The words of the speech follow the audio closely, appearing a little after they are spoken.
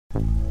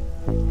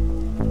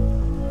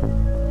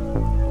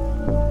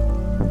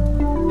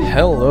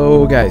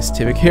Hello guys,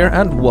 Tivik here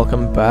and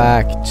welcome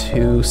back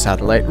to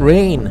Satellite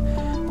Rain.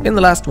 In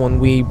the last one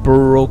we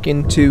broke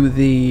into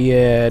the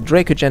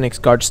Dracogenics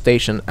guard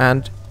station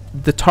and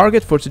the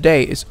target for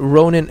today is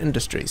Ronin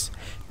Industries.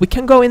 We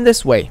can go in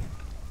this way.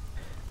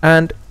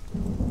 And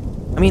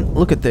I mean,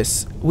 look at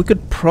this. We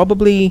could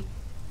probably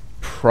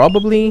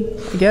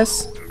I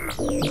guess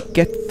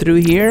get through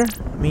here.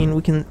 I mean,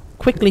 we can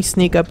quickly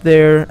sneak up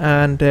there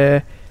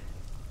and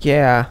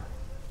yeah,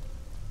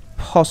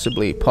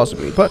 possibly,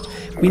 but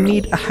we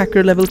need a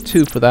hacker level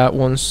 2 for that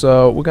one,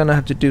 so we're gonna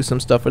have to do some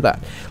stuff for that.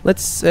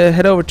 Let's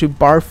head over to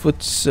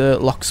Barfoot's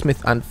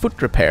locksmith and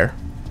foot repair.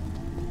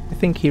 I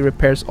think he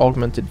repairs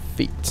augmented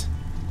feet.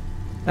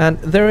 And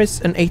there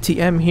is an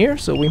ATM here,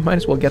 so we might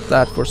as well get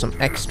that for some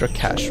extra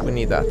cash. We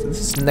need that. This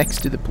is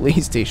next to the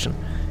police station.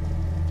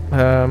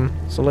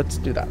 So let's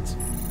do that.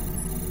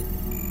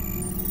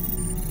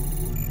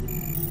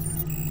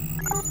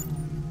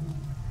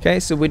 Okay,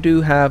 so we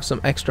do have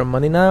some extra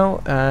money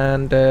now,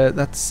 and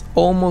that's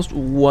almost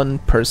 1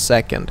 per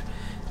second.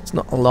 It's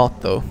not a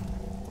lot though.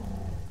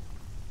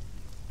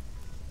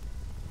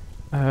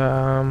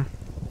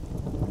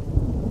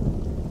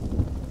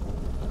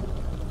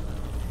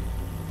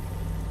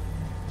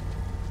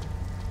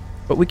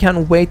 But we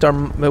can wait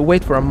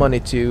for our money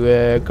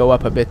to go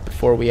up a bit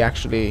before we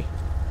actually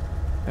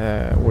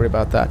worry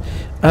about that.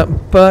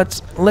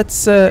 But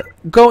let's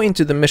go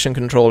into the mission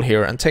control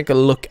here and take a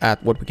look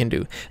at what we can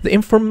do. The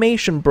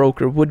information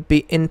broker would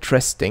be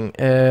interesting.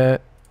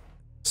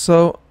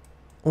 So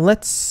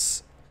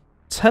let's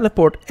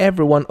teleport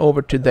everyone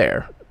over to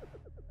there.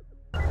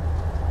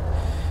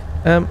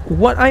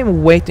 What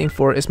I'm waiting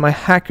for is my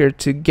hacker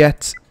to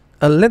get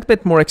a little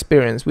bit more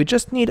experience. We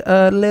just need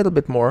a little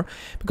bit more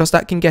because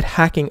that can get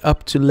hacking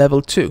up to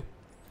level 2.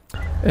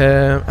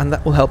 And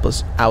that will help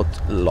us out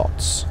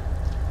lots.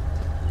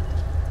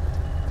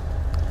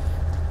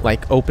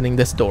 Like opening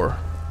this door.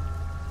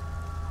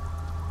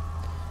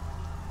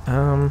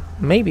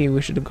 Maybe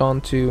we should have gone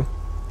to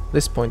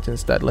this point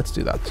instead. Let's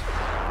do that.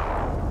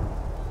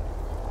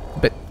 A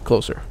bit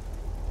closer.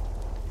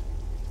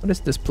 What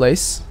is this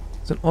place?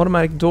 It's an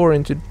automatic door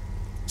into...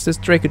 Is this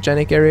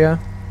Dracogenic area?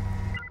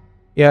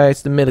 Yeah,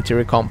 it's the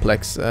military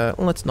complex.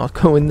 Let's not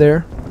go in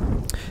there.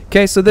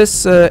 Okay, so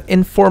this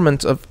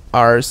informant of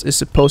ours is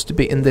supposed to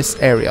be in this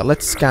area.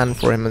 Let's scan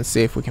for him and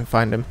see if we can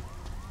find him.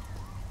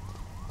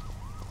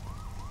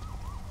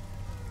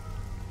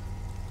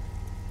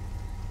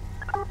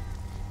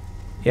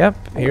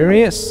 Yep, here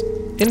he is.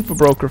 Info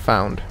broker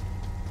found.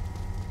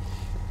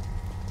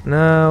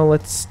 Now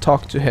let's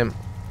talk to him.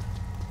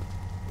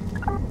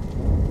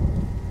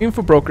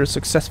 Info broker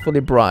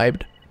successfully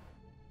bribed.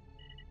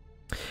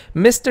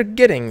 Mr.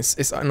 Giddings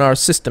is on our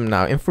system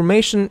now.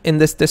 Information in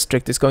this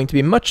district is going to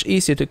be much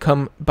easier to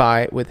come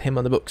by with him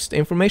on the books. The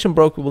information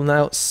broker will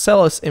now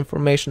sell us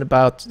information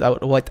about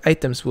what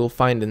items we'll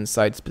find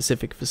inside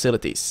specific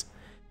facilities.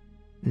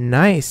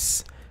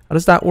 Nice. How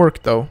does that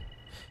work though?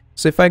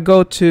 So if I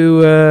go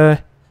to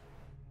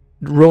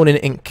Ronin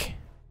Inc.,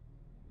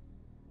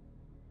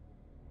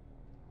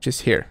 which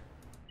is here.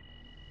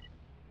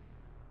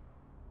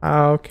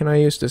 How can I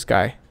use this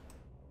guy?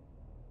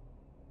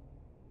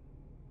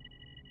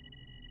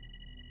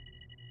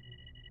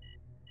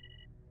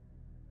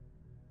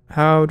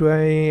 How do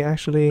I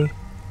actually...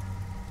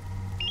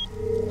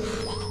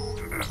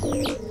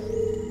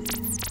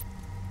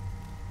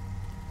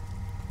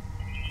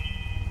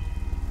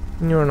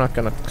 You're not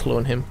gonna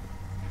clone him.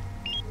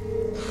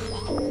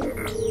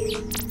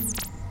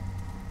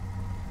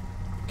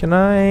 Can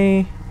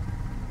I...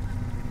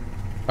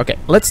 Okay,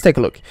 let's take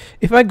a look.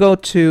 If I go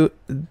to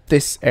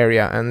this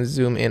area and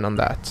zoom in on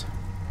that.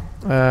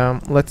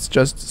 Let's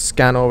just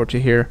scan over to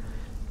here.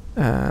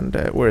 And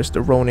where's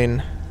the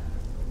Ronin?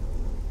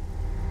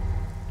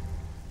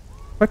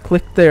 If I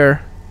click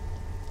there...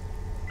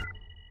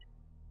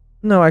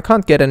 No, I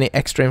can't get any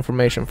extra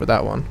information for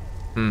that one.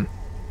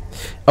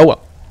 Oh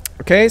well.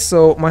 Okay,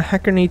 so my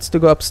hacker needs to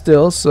go up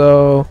still,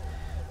 so...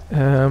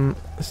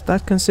 is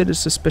that considered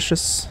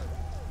suspicious?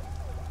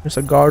 There's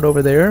a guard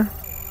over there.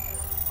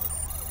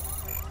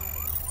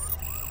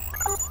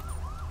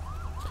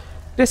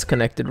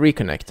 Disconnected,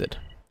 reconnected.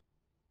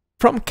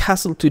 From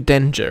Castle to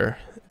Dengler.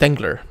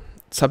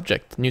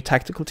 Subject, new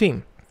tactical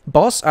team.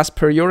 Boss, as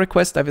per your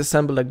request, I've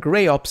assembled a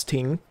Grey Ops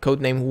team,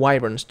 codenamed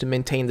Wyverns, to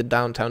maintain the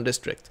downtown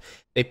district.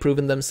 They've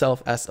proven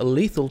themselves as a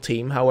lethal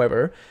team,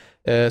 however,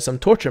 some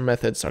torture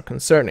methods are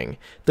concerning.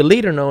 The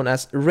leader, known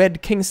as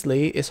Red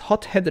Kingsley, is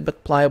hot-headed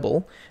but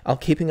pliable. I'll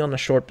keep him on a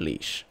short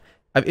leash.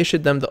 I've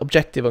issued them the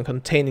objective on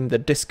containing the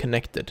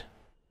disconnected.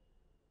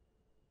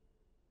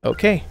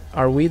 Okay,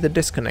 are we the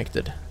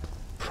disconnected?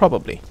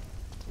 Probably.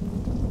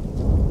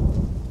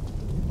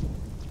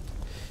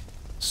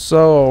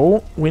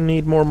 So, we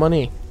need more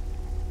money.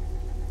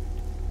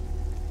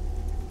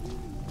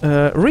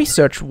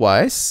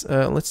 Research-wise,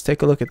 let's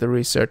take a look at the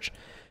research.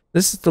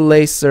 This is the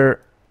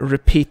laser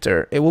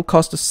repeater. It will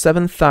cost us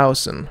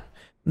 7,000.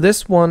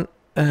 This one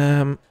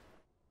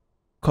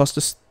cost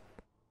us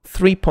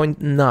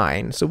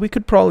 3.9, so we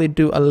could probably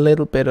do a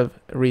little bit of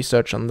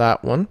research on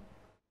that one.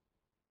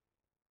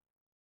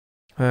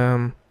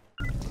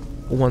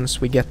 once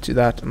we get to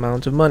that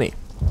amount of money.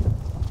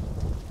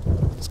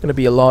 It's gonna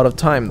be a lot of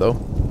time though.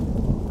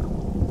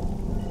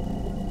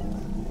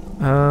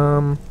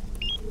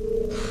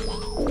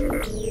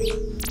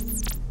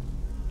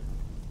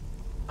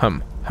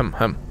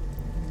 Hum.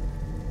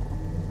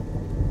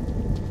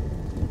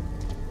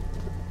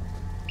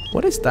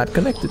 What is that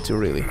connected to,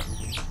 really?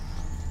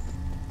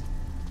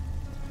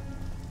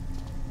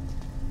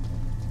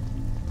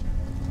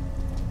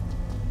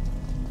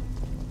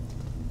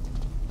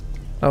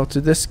 Oh, to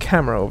this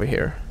camera over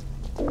here.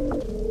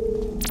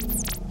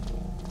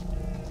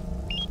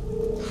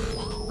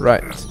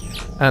 Right.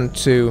 And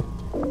to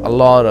a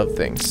lot of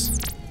things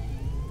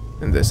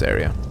in this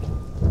area.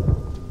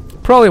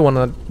 Probably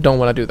don't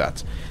wanna do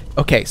that.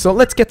 Okay, so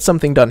let's get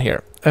something done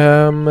here.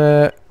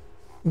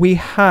 We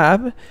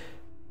have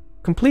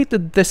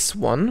completed this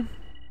one.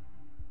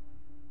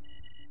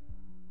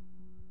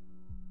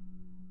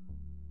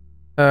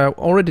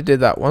 Already did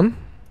that one.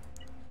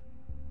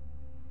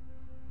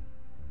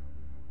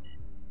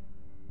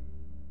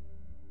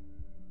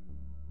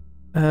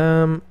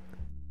 The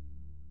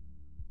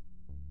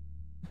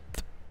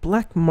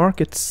Black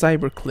Market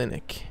Cyber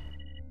Clinic.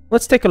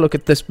 Let's take a look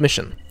at this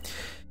mission.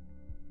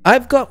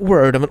 I've got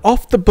word of an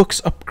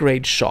off-the-books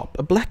upgrade shop,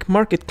 a black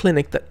market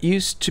clinic that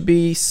used to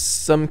be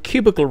some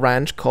cubicle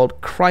ranch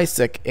called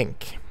Chrysec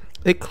Inc.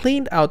 They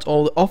cleaned out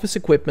all the office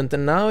equipment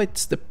and now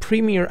it's the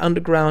premier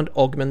underground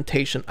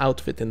augmentation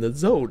outfit in the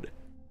zone.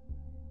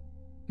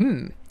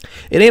 It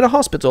ain't a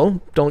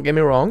hospital, don't get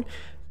me wrong,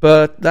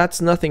 but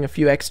that's nothing a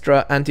few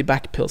extra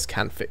anti-back pills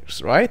can't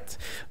fix, right?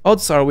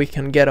 Odds are we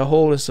can get a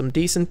hold of some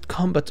decent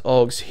combat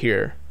augs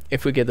here,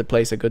 if we give the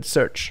place a good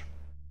search.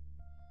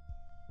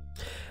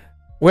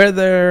 Where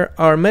there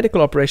are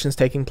medical operations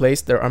taking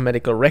place, there are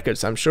medical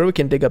records. I'm sure we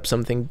can dig up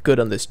something good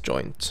on this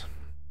joint.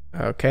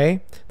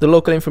 Okay. The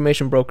local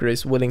information broker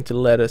is willing to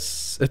let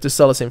us to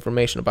sell us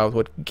information about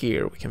what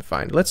gear we can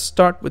find. Let's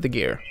start with the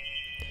gear.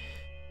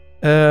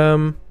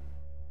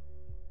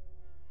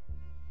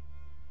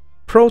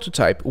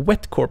 Prototype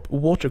Wetcorp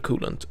water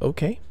coolant.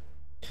 Okay.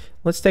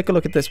 Let's take a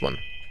look at this one.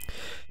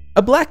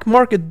 A black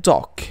market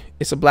dock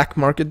is a black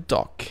market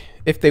dock.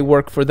 If they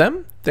work for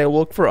them, they'll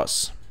work for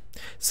us.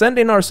 Send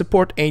in our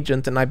support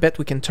agent and I bet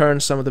we can turn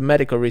some of the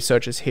medical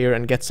researchers here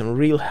and get some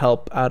real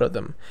help out of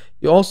them.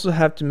 You also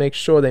have to make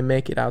sure they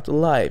make it out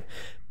alive.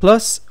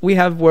 Plus, we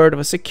have word of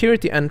a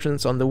security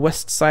entrance on the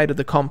west side of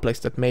the complex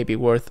that may be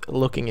worth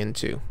looking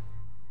into.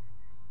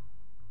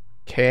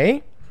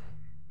 Okay.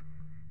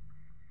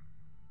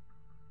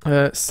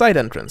 Side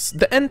entrance.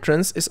 The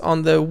entrance is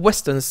on the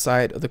western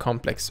side of the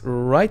complex,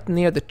 right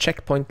near the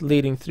checkpoint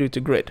leading through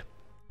to grid.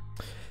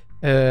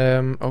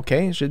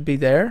 Okay, it should be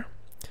there.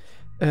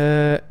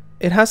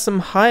 It has some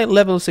high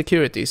level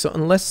security, so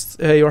unless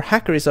your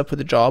hacker is up for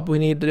the job, we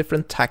need a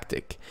different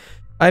tactic.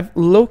 I've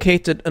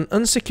located an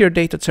unsecured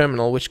data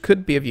terminal which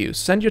could be of use.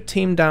 Send your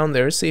team down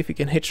there, see if you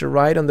can hitch a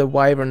ride on the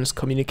Wyvern's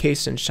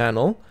communication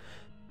channel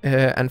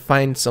and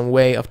find some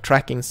way of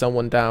tracking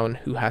someone down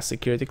who has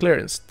security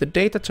clearance. The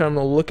data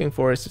terminal we're looking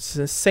for is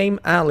the same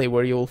alley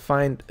where you will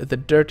find the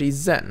Dirty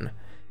Zen.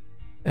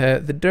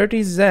 The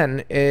Dirty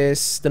Zen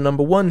is the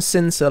 #1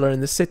 sin seller in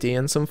the city,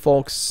 and some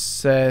folks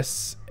say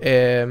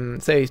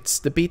it's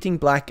the beating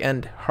black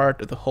and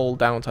heart of the whole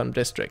downtown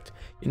district.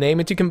 You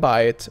name it, you can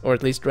buy it, or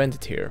at least rent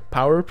it here.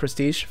 Power,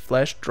 prestige,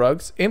 flesh,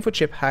 drugs,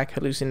 infochip hack,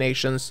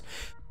 hallucinations,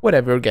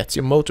 whatever gets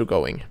your motor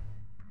going.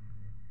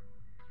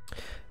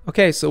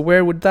 Okay, so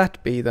where would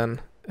that be then?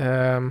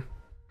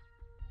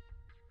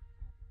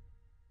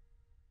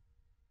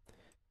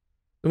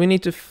 We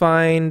need to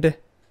find...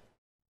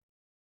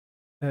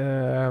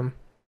 Oh,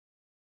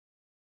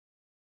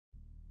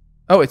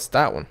 it's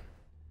that one.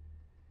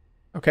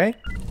 Okay.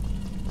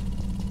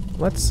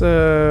 Let's,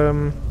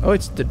 oh,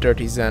 it's the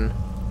Dirty Zen.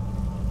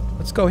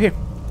 Let's go here.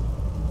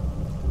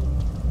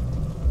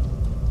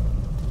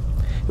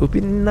 It would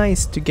be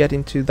nice to get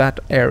into that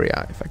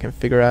area if I can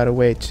figure out a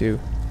way to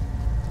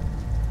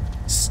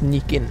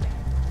sneak in.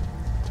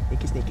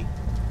 Sneaky, sneaky.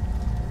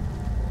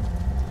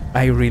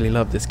 I really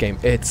love this game.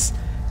 It's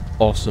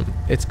awesome.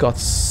 It's got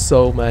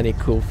so many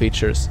cool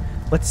features.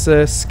 Let's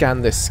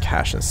scan this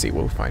cache and see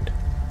what we find.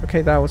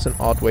 Okay, that was an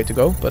odd way to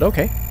go, but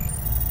okay.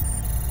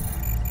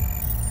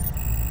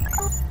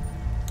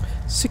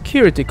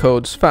 Security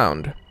codes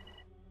found.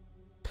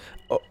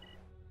 Oh.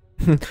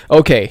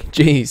 Okay,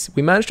 jeez.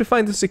 We managed to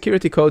find the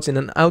security codes in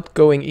an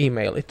outgoing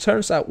email. It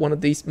turns out one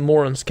of these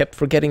morons kept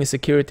forgetting a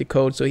security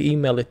code, so he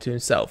emailed it to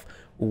himself.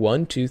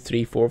 1, 2,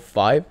 3, 4,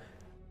 5.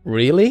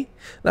 Really?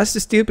 That's the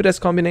stupidest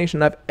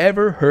combination I've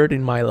ever heard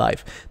in my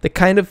life. The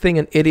kind of thing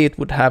an idiot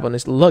would have on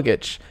his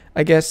luggage.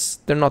 I guess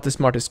they're not the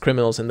smartest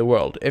criminals in the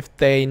world. If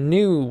they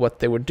knew what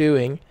they were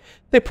doing,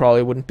 they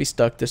probably wouldn't be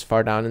stuck this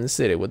far down in the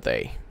city, would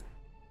they?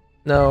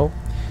 No.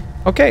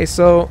 Okay,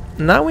 so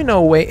now we know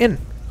a way in.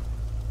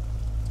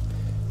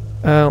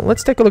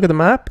 Let's take a look at the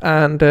map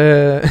and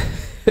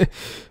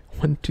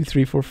 1, 2,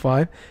 3, 4,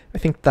 5. I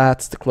think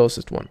that's the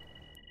closest one.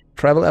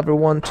 Travel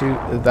everyone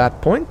to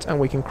that point and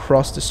we can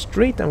cross the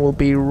street and we'll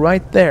be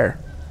right there.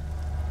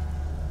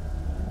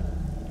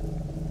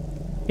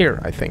 Here,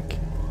 I think.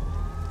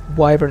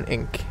 Wyvern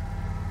ink.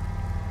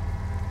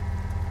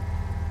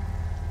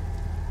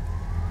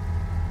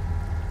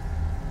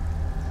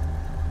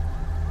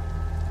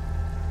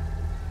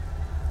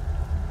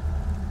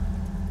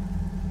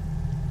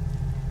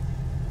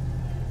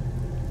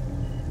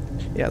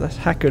 Yeah, that's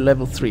hacker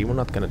level 3. We're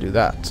not gonna do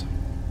that.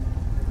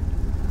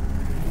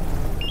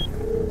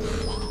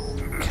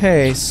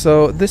 Okay,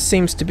 so this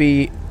seems to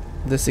be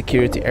the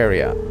security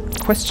area.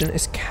 Question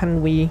is,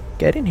 can we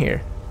get in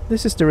here?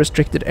 This is the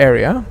restricted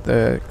area,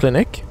 the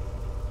clinic.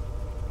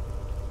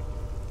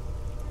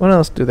 What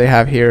else do they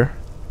have here?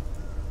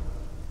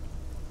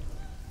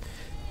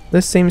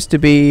 This seems to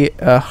be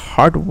a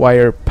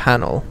hardwire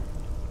panel.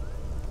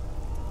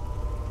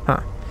 Huh.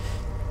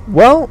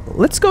 Well,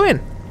 let's go in.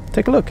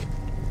 Take a look.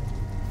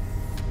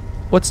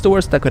 What's the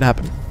worst that could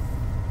happen?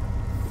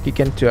 You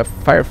get into a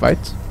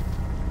firefight.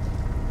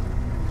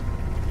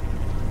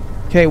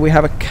 Okay, we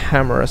have a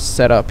camera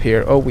set up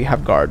here. Oh, we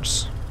have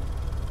guards.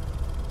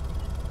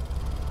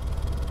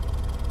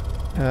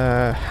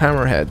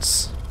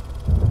 Hammerheads.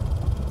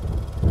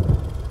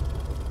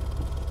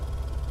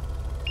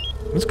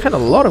 There's kind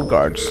of a lot of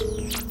guards.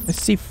 I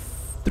see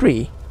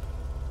 3.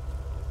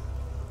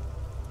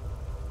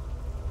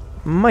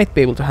 Might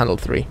be able to handle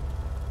 3.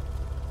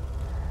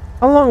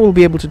 How long will we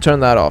be able to turn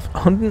that off?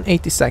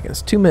 180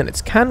 seconds. 2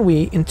 minutes. Can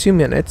we, in 2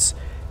 minutes,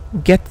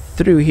 get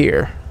through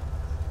here?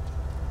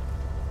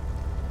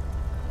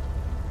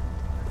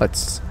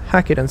 Let's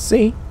hack it and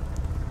see.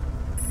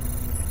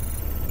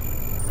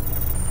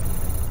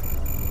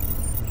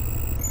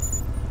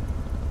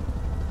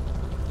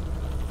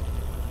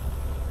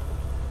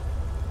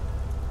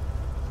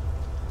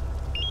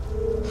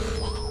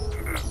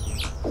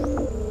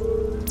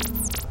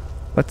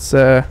 Let's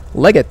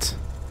leg it.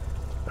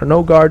 There are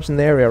no guards in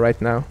the area right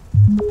now.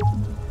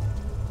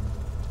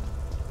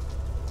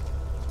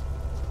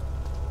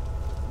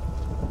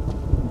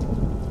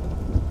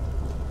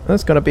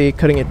 That's gonna be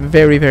cutting it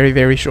very, very,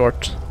 very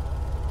short.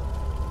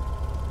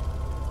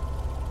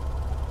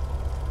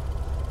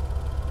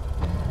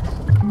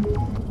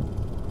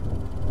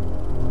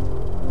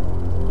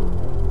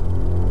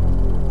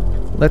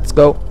 Let's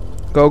go.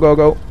 Go, go,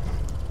 go.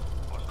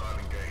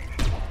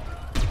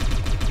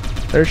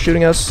 They're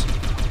shooting us.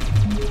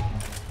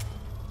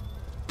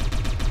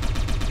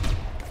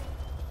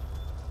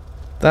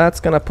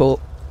 That's gonna pull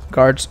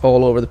guards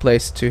all over the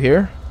place to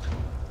here.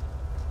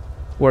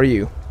 Where are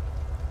you?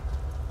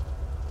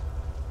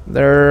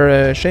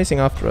 They're chasing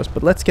after us,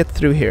 but let's get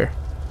through here.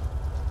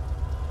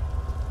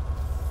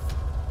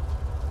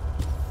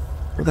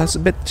 That's a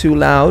bit too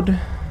loud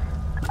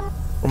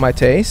for my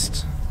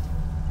taste.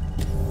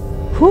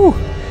 Whew!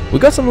 We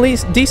got some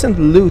decent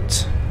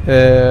loot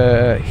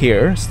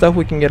here, stuff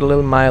we can get a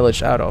little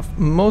mileage out of.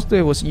 Most of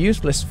it was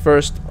useless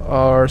first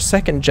or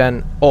second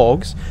gen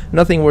augs,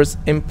 nothing worth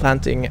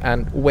implanting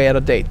and way out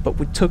of date, but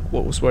we took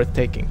what was worth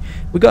taking.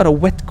 We got a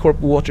wet corp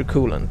water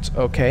coolant,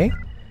 okay.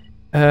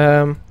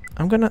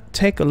 I'm gonna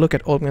take a look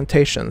at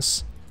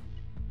augmentations.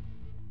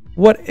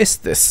 What is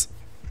this?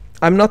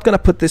 I'm not gonna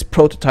put this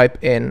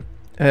prototype in.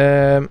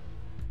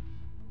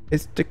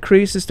 It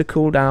decreases the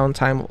cooldown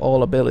time of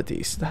all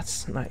abilities.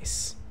 That's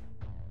nice.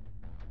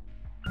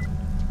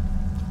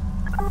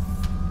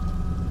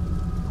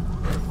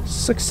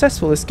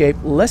 Successful escape,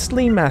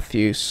 Leslie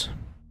Matthews.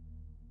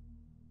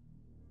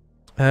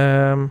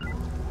 And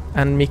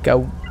Mika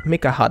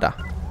Hada.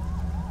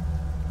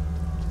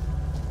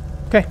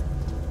 Okay.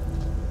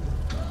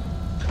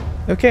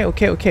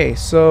 Okay,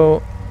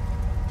 so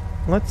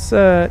let's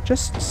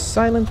just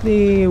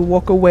silently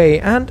walk away,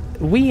 and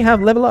we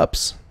have level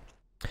ups.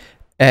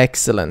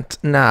 Excellent.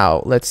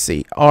 Now, let's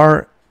see.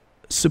 Our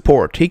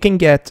support, he can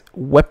get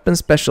weapon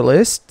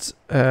specialist,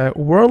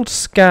 world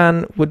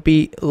scan would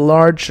be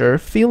larger,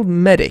 field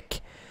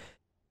medic.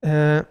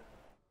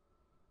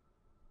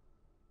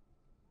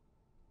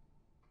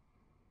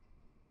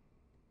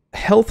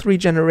 Health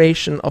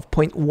regeneration of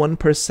 0.1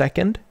 per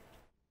second.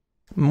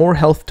 More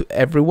health to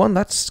everyone,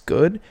 that's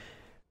good.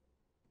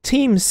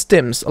 Team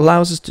stims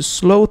allows us to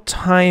slow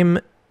time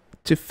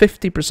to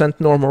 50%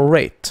 normal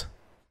rate.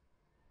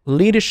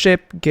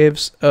 Leadership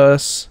gives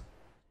us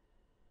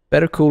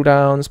better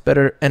cooldowns,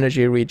 better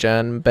energy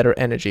regen, better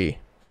energy.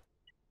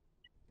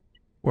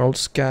 World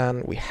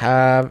scan we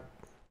have.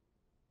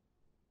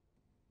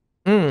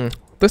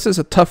 This is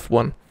a tough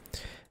one.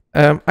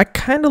 I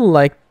kind of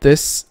like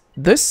this.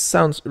 This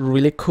sounds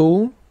really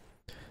cool.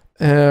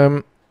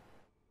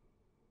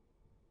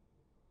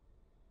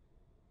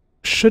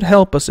 Should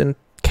help us in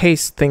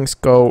case things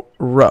go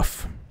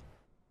rough.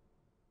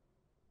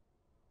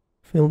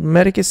 Field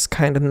medic is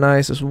kind of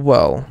nice as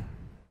well.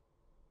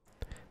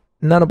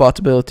 Nanobot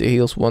ability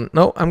heals 1.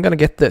 No, I'm gonna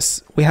get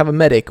this. We have a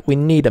medic. We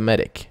need a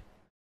medic.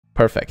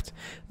 Perfect.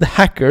 The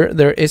hacker,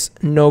 there is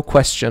no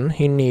question.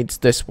 He needs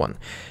this one.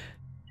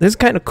 This is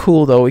kind of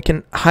cool though. We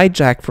can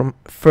hijack from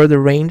further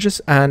ranges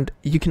and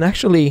you can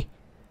actually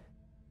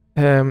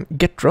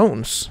get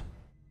drones.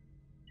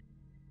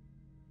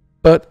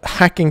 But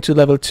hacking to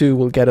level 2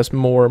 will get us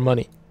more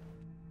money.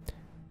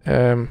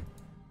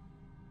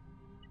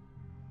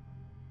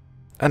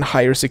 and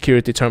higher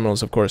security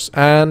terminals, of course.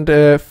 And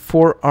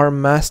for our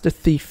master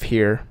thief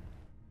here,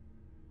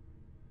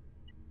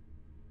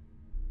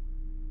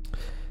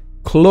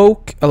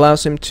 cloak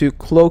allows him to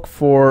cloak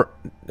for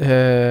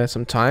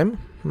some time,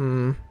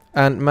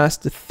 and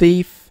master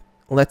thief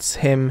lets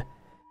him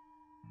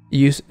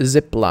use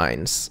zip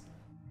lines.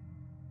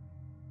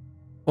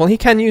 Well, he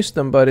can use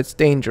them, but it's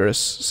dangerous,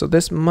 so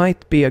this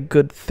might be a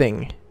good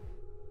thing.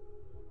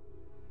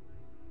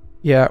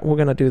 Yeah, we're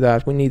gonna do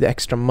that. We need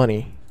extra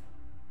money.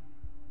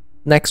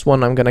 Next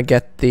one, I'm gonna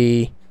get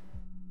the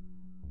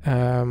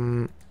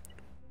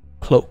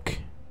cloak.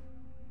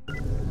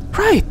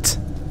 Right!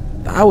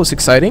 That was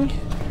exciting.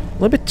 A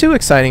little bit too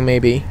exciting,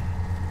 maybe.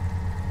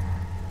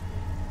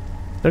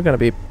 They're gonna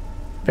be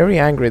very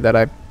angry that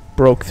I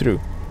broke through.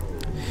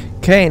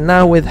 Okay,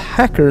 now with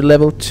hacker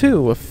level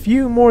 2, a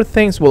few more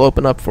things will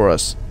open up for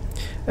us.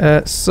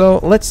 So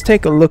let's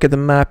take a look at the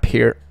map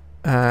here,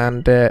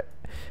 and I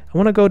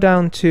want to go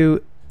down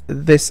to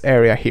this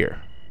area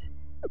here.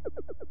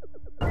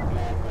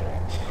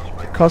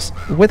 Because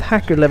with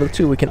hacker level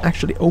 2 we can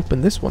actually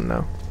open this one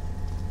now.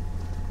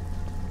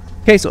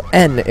 Okay, so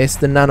N is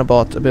the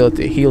nanobot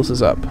ability, heals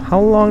us up. How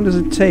long does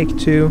it take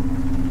to...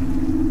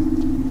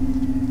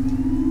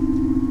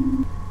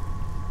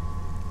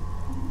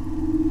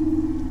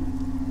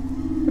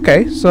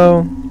 Okay,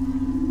 so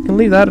we can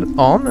leave that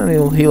on and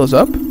it'll heal us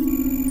up.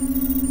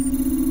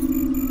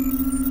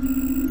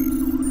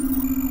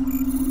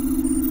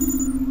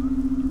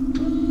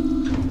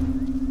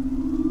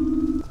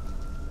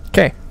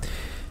 Okay.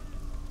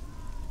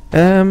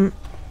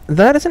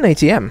 That is an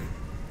ATM.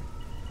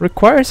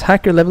 Requires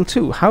hacker level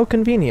 2. How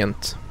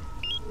convenient.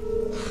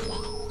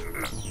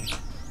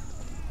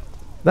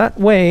 That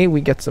way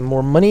we get some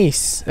more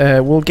monies.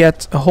 We'll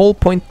get a whole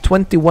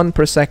 0.21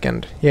 per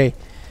second. Yay.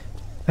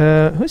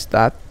 Who's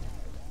that?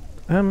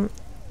 You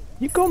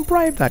go and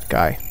bribe that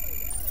guy.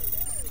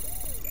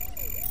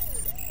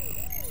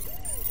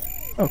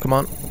 Oh, come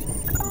on.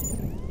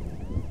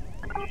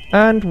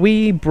 And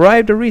we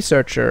bribed a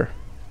researcher.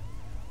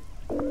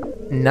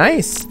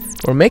 Nice!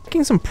 We're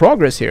making some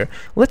progress here.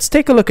 Let's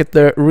take a look at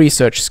the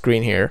research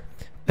screen here.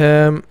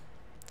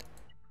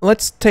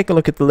 Let's take a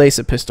look at the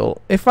laser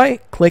pistol. If I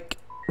click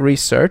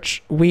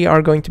research, we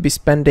are going to be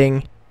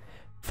spending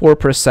 4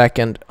 per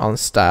second on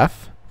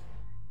staff.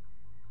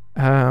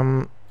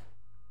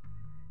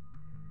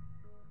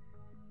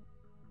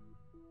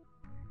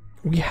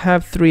 We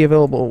have 3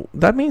 available.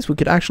 That means we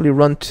could actually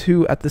run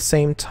 2 at the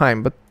same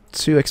time, but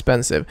too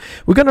expensive.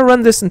 We're gonna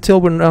run this until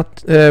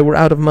we're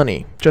out of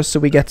money, just so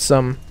we get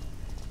some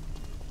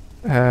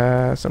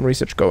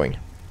research going.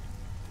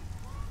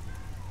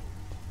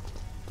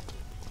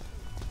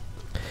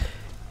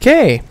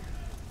 Okay,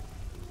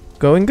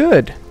 going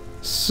good.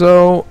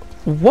 So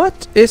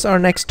what is our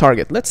next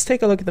target? Let's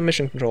take a look at the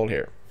mission control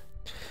here.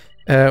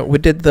 We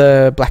did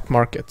the black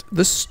market,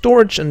 the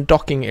storage and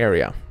docking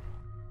area.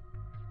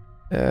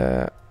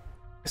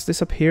 Is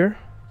this up here?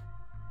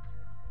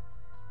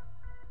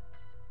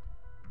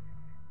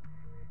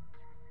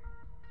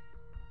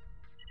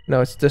 No,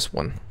 it's this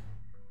one.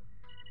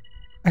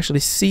 Actually,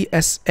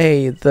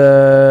 CSA,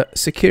 the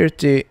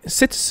Security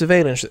City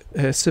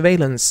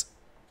Surveillance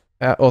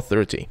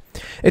Authority.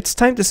 It's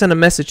time to send a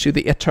message to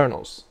the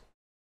Eternals.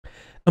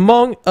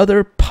 Among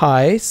other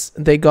pies,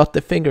 they got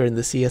the finger in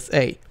the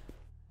CSA,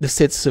 the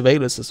City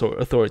Surveillance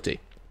Authority.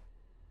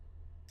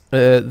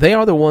 They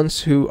are the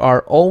ones who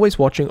are always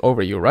watching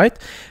over you, right?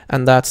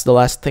 And that's the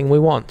last thing we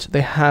want.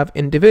 They have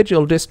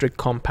individual district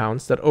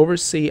compounds that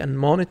oversee and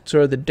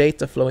monitor the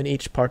data flow in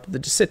each part of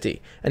the city.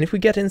 And if we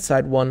get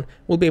inside one,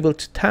 we'll be able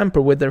to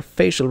tamper with their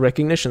facial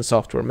recognition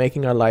software,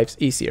 making our lives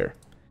easier.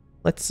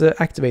 Let's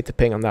activate the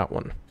ping on that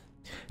one.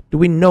 Do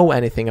we know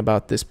anything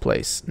about this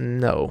place?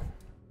 No.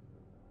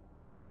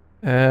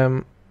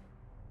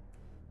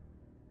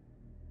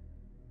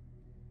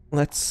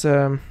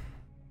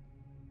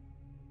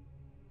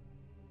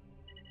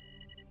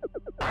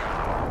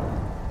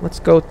 Let's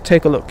go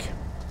take a look.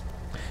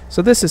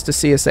 So this is the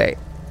CSA.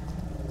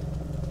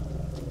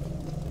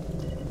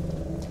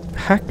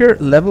 Hacker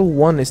level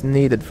 1 is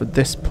needed for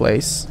this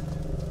place.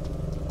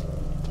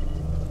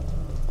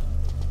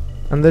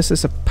 And this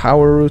is a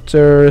power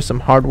router,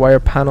 some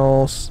hardwire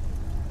panels.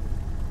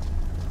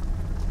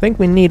 I think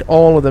we need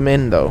all of them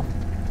in though.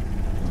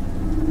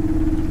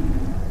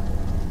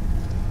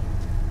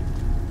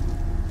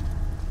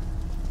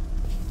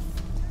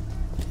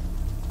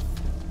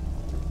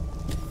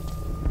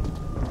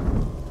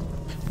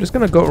 Just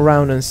gonna go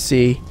around and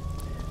see.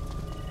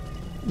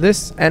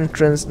 This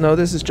entrance, no,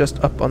 this is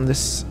just up on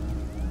this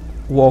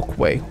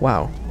walkway.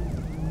 Wow,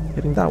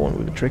 hitting that one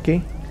would be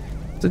tricky.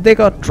 So they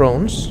got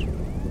drones,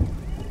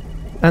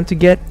 and to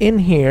get in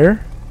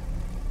here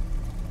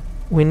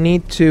we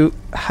need to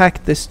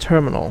hack this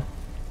terminal.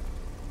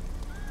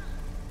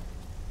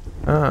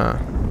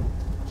 I'm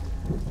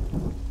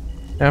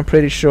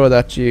pretty sure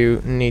that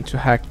you need to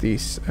hack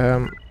these.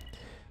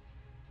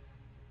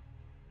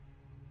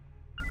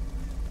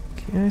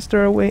 Is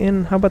there a way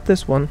in? How about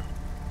this one?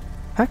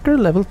 Hacker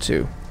level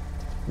 2.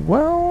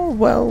 Well,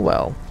 well,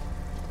 well.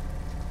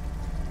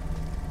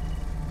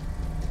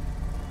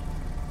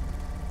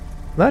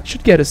 That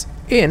should get us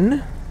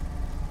in.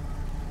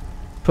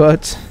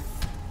 But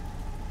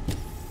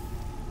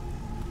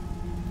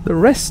the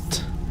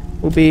rest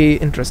will be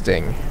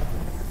interesting.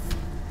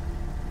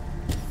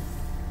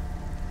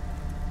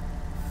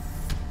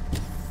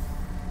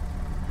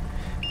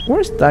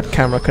 Where's that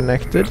camera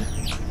connected?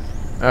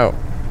 Oh.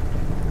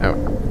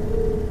 Oh.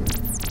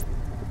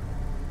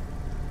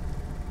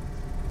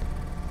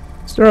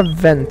 Is there a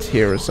vent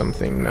here or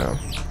something? No.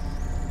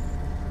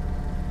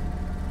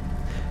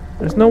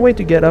 There's no way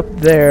to get up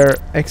there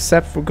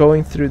except for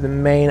going through the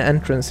main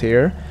entrance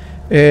here.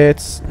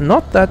 It's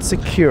not that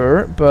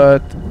secure,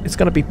 but it's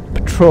gonna be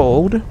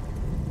patrolled.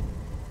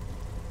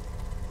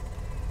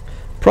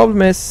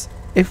 Problem is,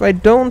 if I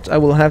don't, I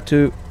will have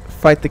to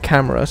fight the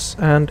cameras,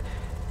 and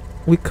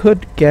we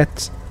could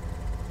get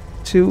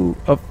 2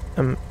 of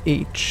them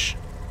each.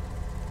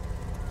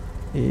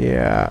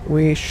 Yeah,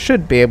 we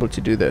should be able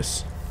to do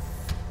this.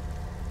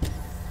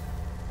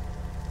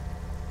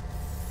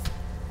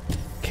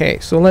 Okay,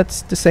 so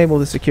let's disable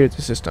the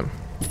security system.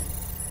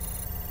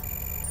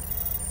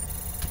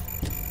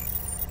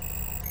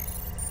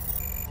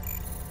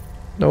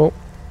 No.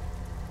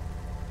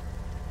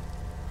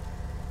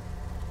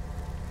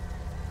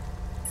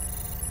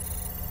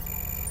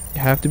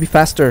 You have to be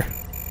faster.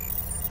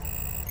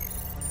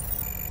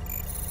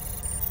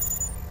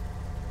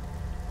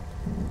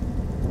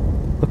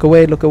 Look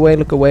away, look away,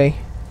 look away.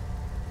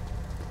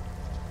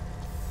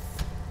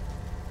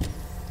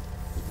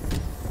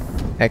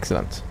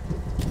 Excellent.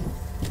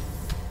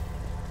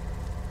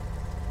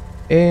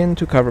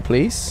 Into cover,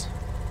 please.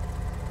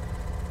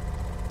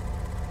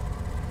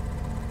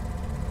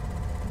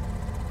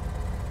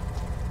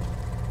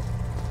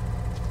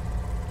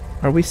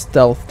 Are we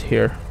stealthed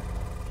here?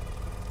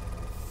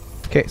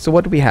 Okay, so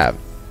what do we have?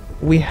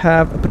 We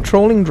have a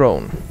patrolling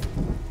drone.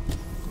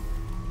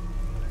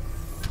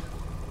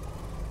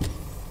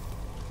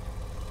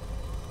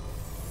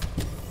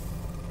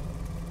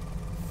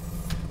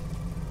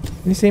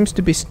 He seems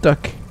to be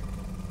stuck.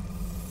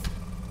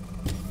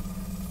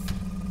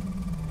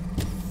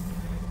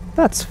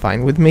 That's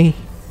fine with me.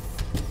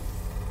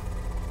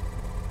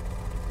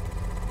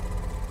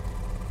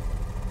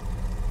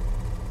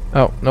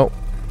 Oh, no.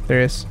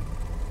 There is.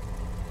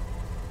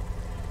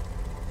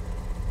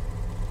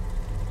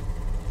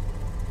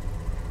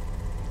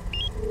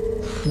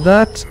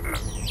 That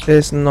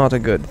is not a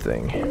good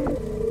thing.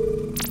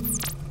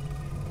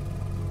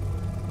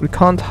 We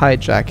can't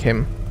hijack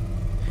him.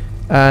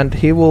 And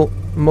he will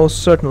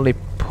most certainly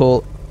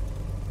pull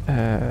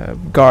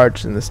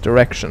guards in this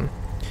direction.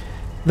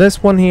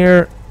 This one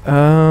here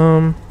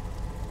has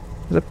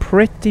a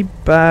pretty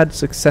bad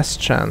success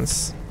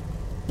chance.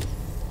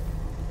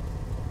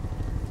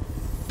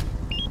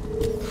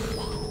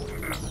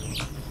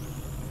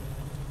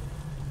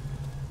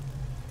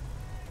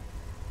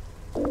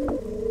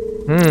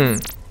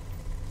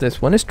 This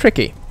one is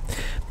tricky.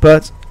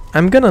 But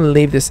I'm gonna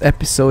leave this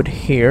episode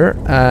here,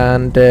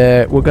 and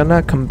we're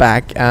gonna come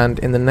back, and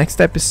in the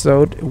next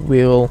episode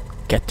we'll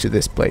get to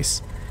this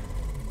place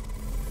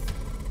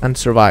and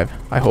survive,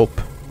 I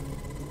hope.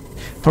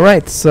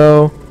 Alright,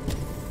 so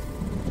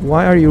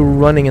why are you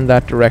running in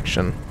that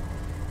direction?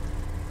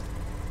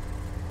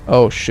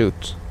 Oh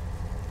shoot.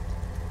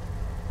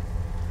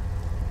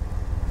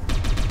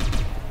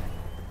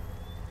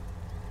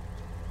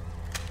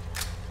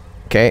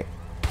 Okay.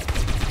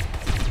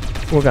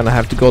 We're gonna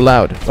have to go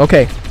loud.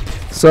 Okay.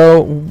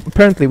 So,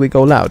 apparently we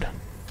go loud.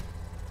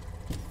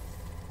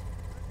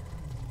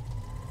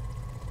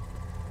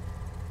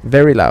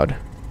 Very loud.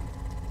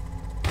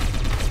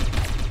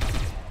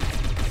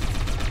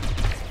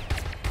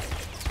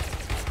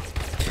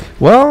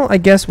 Well, I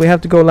guess we have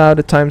to go loud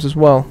at times as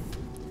well.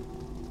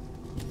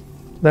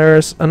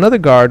 There's another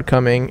guard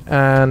coming,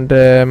 and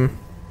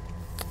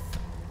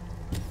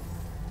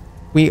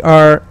we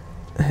are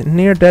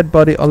near dead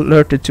body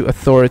alerted to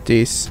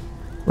authorities.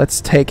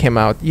 Let's take him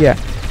out. Yeah.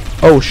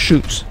 Oh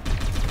shoot.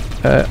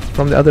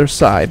 From the other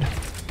side.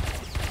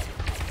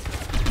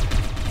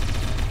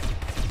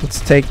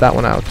 Let's take that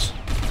one out.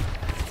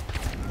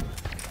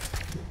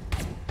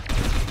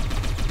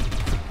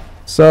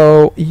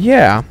 So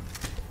yeah,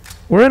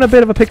 we're in a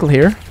bit of a pickle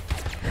here.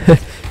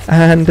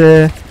 And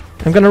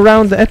I'm gonna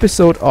round the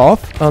episode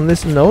off on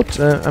this note.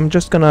 I'm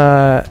just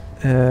gonna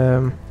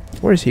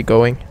where is he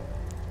going?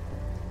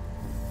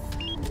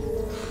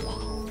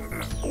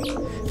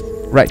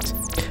 Right.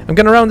 I'm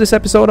gonna round this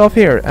episode off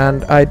here,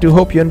 and I do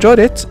hope you enjoyed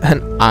it,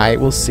 and I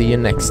will see you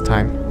next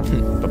time.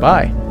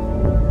 Bye-bye.